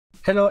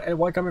Hello and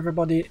welcome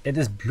everybody, it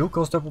is Blue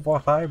Coaster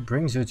 445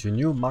 brings you to a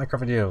new Minecraft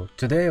video.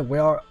 Today we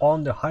are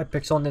on the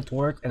Hypixel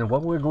network and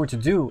what we're going to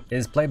do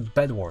is play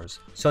Bed Wars.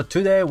 So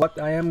today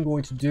what I am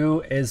going to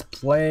do is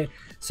play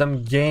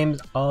some games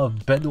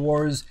of Bed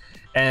Wars,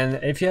 and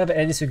if you have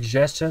any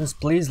suggestions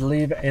please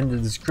leave in the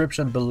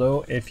description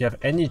below if you have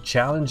any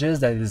challenges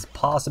that it is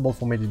possible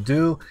for me to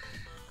do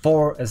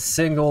for a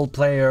single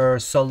player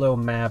solo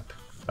map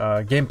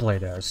gameplay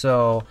there.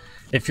 So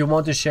if you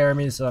want to share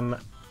me some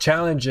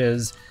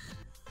challenges,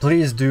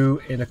 please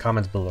do in the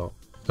comments below.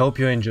 Hope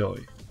you enjoy.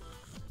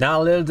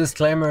 Now a little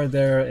disclaimer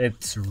there,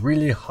 it's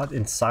really hot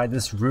inside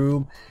this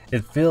room.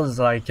 It feels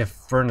like a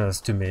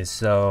furnace to me,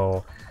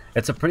 so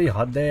it's a pretty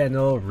hot day, I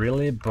know,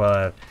 really,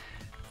 but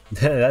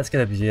that's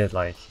gonna be it.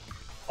 Like,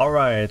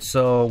 alright,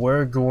 so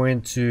we're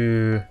going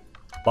to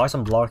buy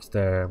some blocks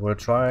there. We'll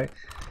try.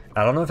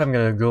 I don't know if I'm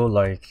gonna go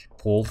like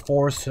full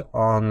force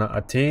on a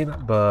team,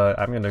 but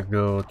I'm gonna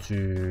go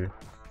to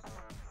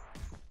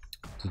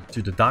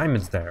the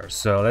diamonds there.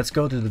 So let's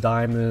go to the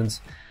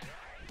diamonds.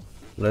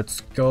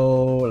 Let's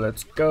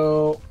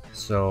go.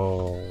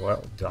 So,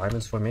 well,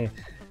 diamonds for me.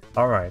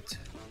 All right,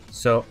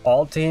 so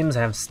all teams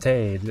have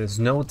stayed. There's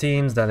no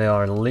teams that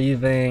are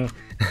leaving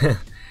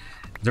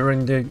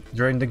during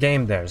the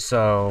game there,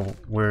 so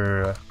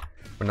we're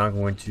not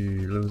going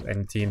to lose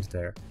any teams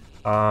there.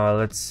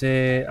 Let's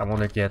see, I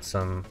want to get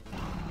some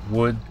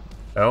wood.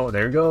 Oh,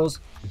 there it goes.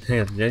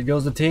 There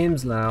goes the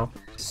teams now.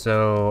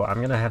 So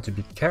I'm gonna have to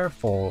be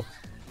careful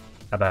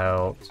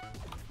about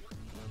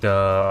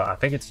the, I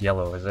think it's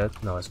yellow, is it?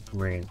 No, it's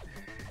green.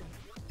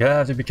 You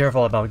have to be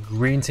careful about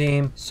green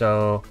team.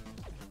 So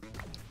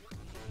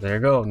there you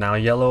go, now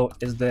yellow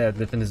is dead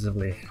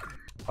definitively.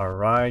 All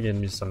right, give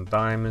me some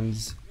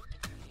diamonds,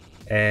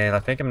 and I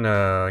think I'm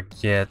gonna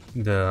get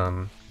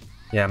the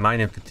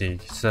mining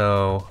fatigue.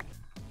 So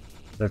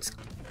let's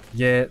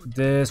get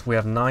this. We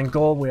have 9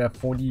 gold, we have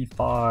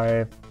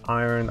 45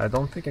 iron. I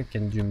don't think I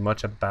can do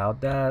much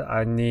about that.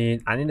 I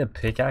need a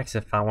pickaxe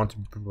if I want to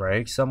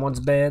break someone's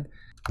bed.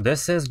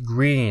 This is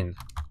green.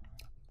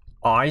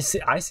 Oh, I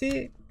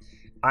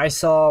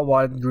saw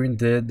what green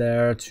did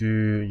there to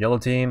yellow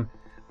team.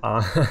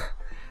 That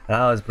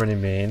was pretty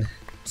mean.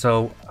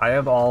 So I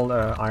have all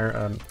the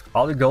iron,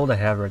 all the gold I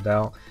have right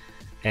now,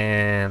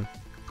 and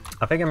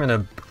I think I'm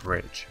gonna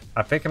bridge.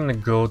 I think I'm gonna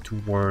go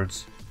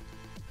towards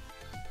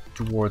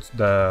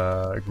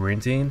the green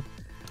team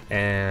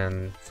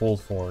and full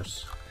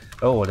force.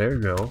 Oh, there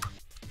you go.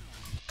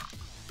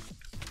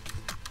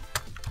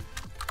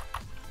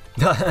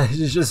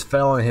 He just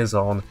fell on his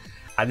own.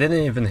 I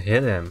didn't even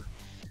hit him.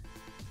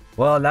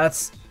 Well, that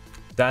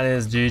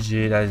is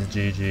GG. That is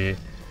GG.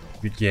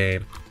 Good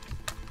game.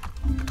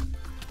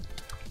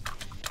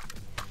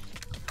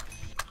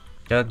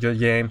 Good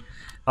game.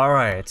 All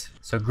right.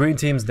 So green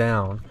team's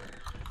down.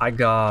 I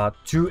got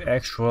 2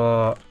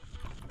 extra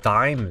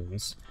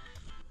diamonds.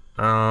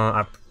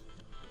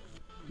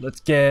 Let's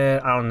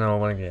get, I don't know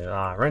what to get.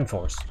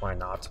 Reinforce, why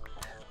not?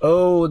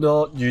 Oh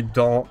no, you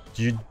don't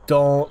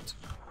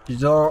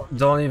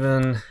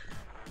even.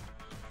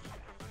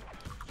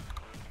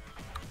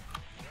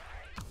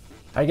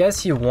 I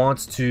guess he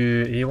wants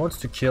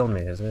to kill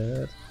me, is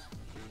it?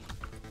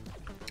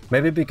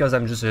 Maybe because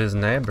I'm just his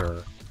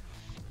neighbor.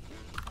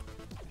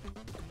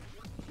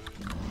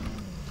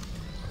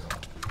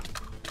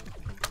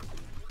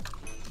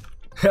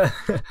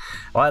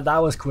 Well, that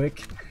was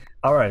quick.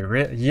 All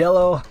right,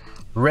 yellow,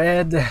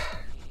 red.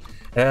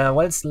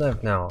 What's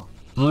left now?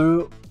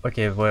 Blue.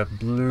 Okay, well,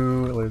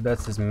 blue. Well,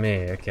 that's just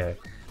me. Okay,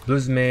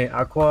 blue's me.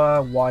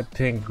 Aqua, white,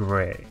 pink,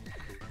 gray.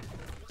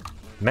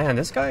 Man,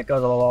 this guy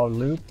got a lot of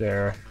loot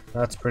there.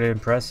 That's pretty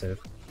impressive.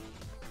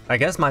 I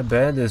guess my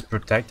bed is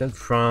protected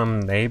from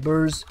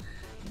neighbors,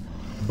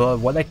 but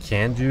what I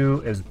can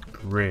do is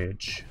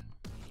bridge.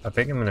 I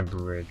think I'm gonna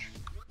bridge.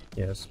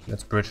 Yes,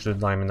 let's bridge to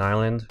Diamond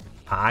Island.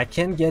 I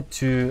can get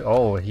to.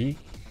 Oh,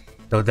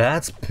 no,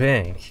 that's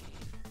pink.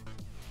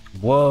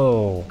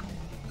 Whoa.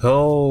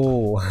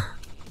 Oh.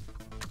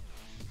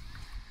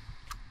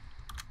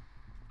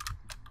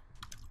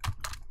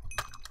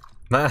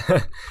 Man,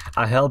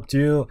 I helped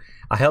you.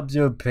 I helped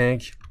you,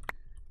 pink.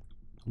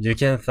 You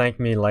can thank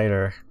me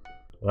later.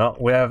 Well,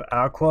 we have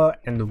aqua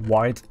and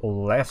white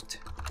left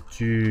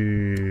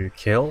to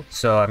kill,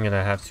 so I'm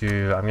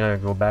gonna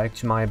go back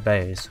to my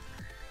base.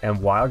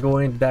 And while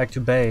going back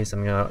to base,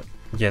 I'm gonna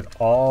get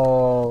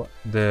all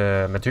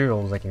the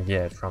materials I can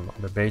get from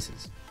other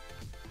bases.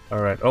 All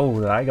right.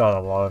 Oh, I got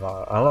a lot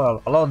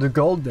of the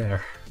gold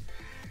there.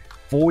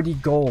 40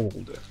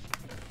 gold.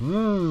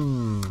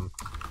 All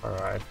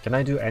right. Can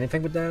I do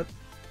anything with that?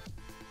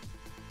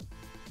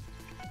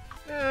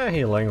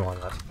 Healing, why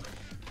not?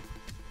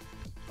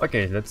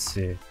 Okay, let's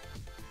see.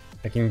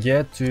 I can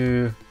get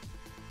to.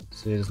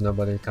 See, there's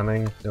nobody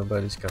coming.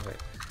 Nobody's coming.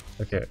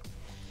 Okay.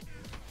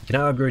 Can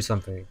I upgrade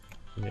something?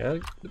 Yeah,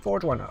 the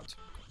forge, why not?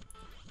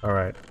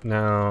 Alright,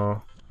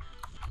 now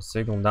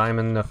signal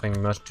diamond,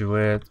 nothing much to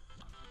it.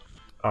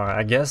 Alright,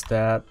 I guess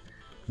that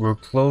we're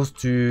close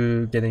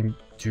to getting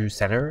to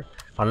center,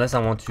 unless I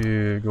want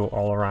to go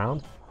all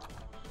around.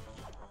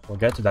 we'll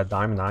get to that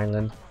diamond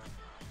island.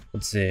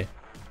 Let's see.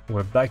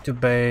 We're back to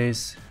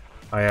base.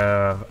 I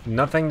have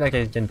nothing that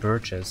I can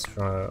purchase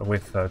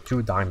with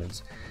 2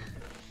 diamonds.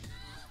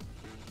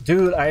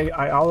 Dude,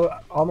 I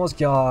almost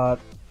got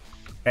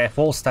a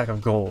full stack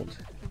of gold.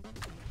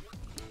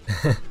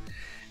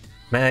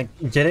 Man,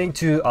 getting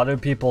to other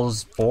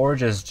people's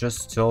forge is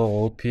just so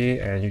OP,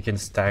 and you can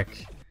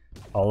stack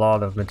a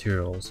lot of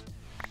materials.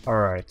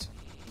 Alright.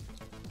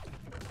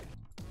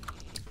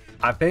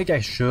 I think I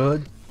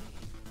should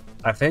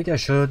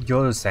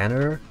go to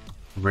center,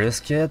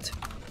 risk it.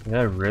 I'm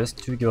gonna risk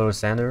to go to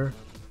center,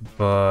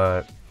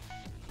 but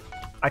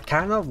I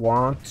kind of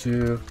want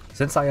to,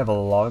 since I have a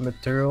lot of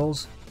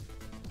materials,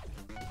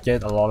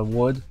 get a lot of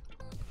wood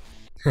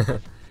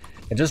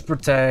and just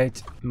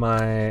protect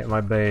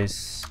my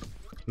base,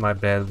 my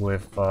bed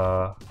with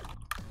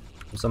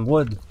some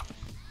wood.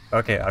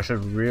 Okay, I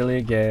should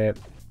really get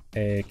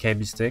a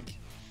KB stick,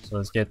 so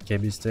let's get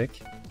KB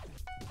stick.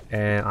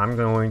 And I'm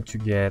going to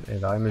get a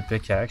diamond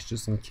pickaxe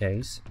just in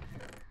case.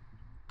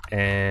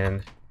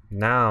 And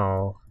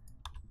now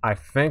I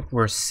think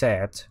we're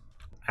set.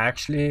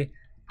 Actually,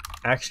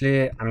 I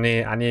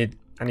need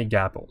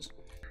gapples.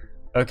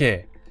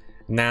 Okay,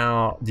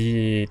 now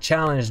the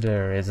challenge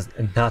there is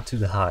not to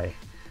die,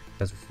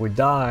 because if we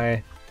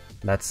die,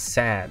 that's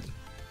sad.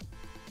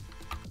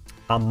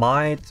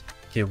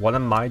 What I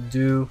might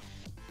do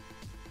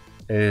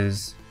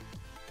is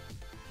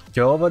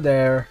go over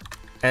there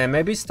and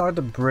maybe start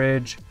the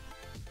bridge.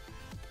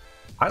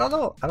 I don't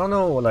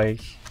know,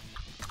 like,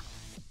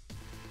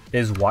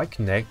 is Y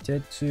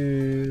connected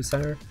to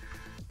center?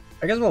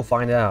 I guess we'll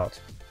find out.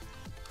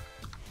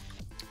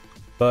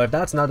 But if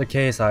that's not the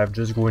case, I'm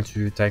just going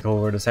to take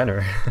over the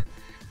center.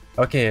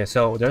 Okay,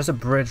 so there's a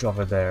bridge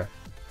over there.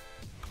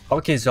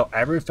 Okay, so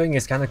everything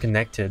is kind of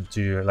connected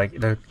to, like,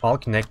 they're all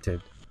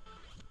connected.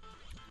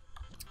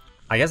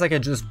 I guess I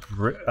can just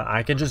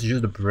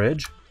use the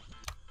bridge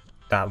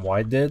that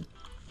Y did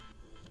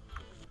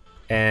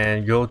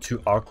and go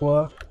to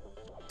Aqua.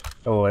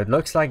 Oh, it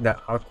looks like that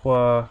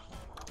Aqua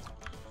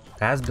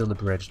has built a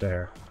bridge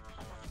there.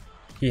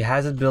 He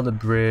hasn't built a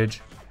bridge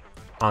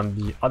on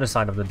the other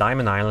side of the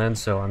diamond island,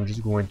 so I'm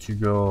just going to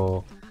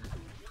go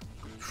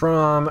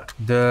from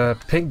the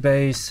pig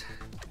base,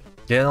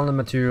 get on the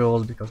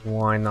materials, because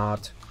why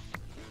not?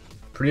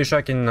 Pretty sure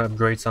I can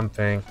upgrade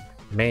something.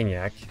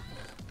 Maniac,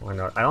 why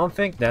not? I don't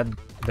think that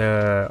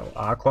the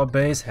Aqua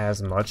base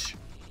has much,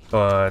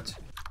 but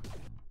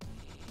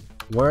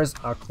where's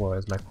Aqua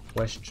is my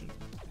question.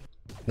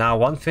 Now,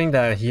 one thing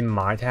that he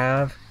might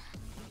have,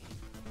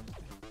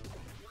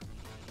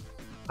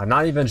 I'm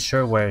not even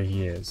sure where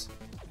he is.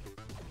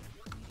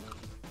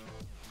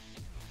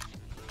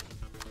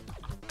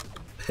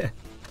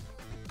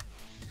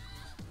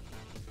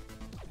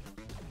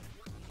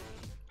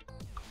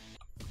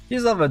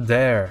 He's over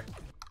there.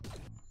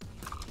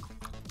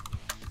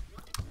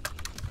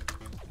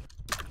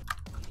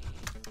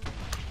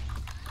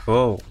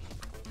 Whoa.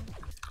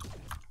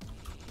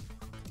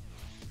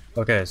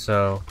 Okay,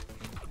 so...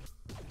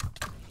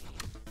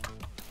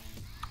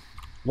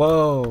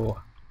 Whoa.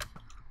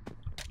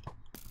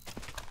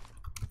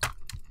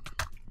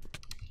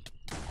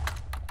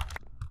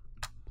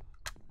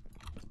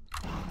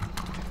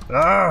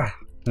 Ah,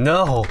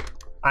 no.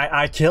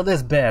 I killed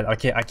his bed.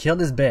 Okay, I killed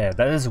his bed.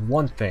 That is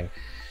one thing.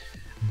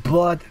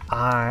 But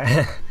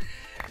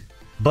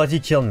but he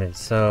killed me,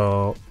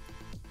 so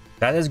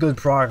that is good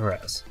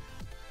progress.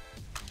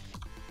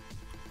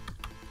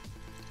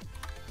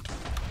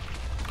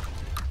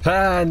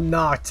 I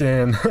knocked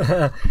him.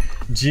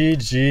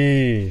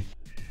 GG.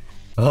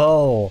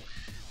 Oh.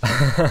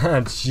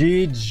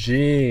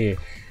 GG.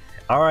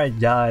 Alright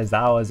guys,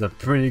 that was a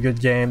pretty good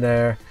game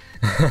there.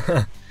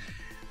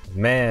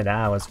 Man,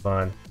 that was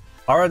fun.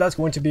 Alright, that's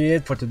going to be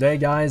it for today,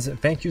 guys.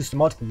 Thank you so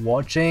much for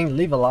watching.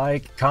 Leave a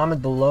like,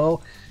 comment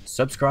below,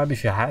 subscribe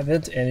if you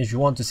haven't, and if you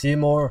want to see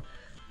more,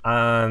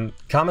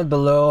 comment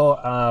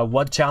below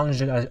what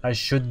challenge I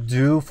should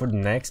do for the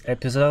next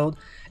episode.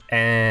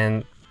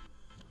 And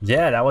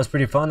yeah, that was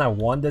pretty fun. I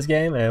won this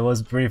game and it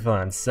was pretty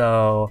fun.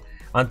 So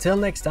until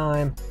next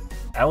time,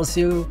 I will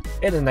see you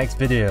in the next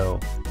video.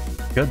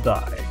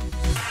 Goodbye.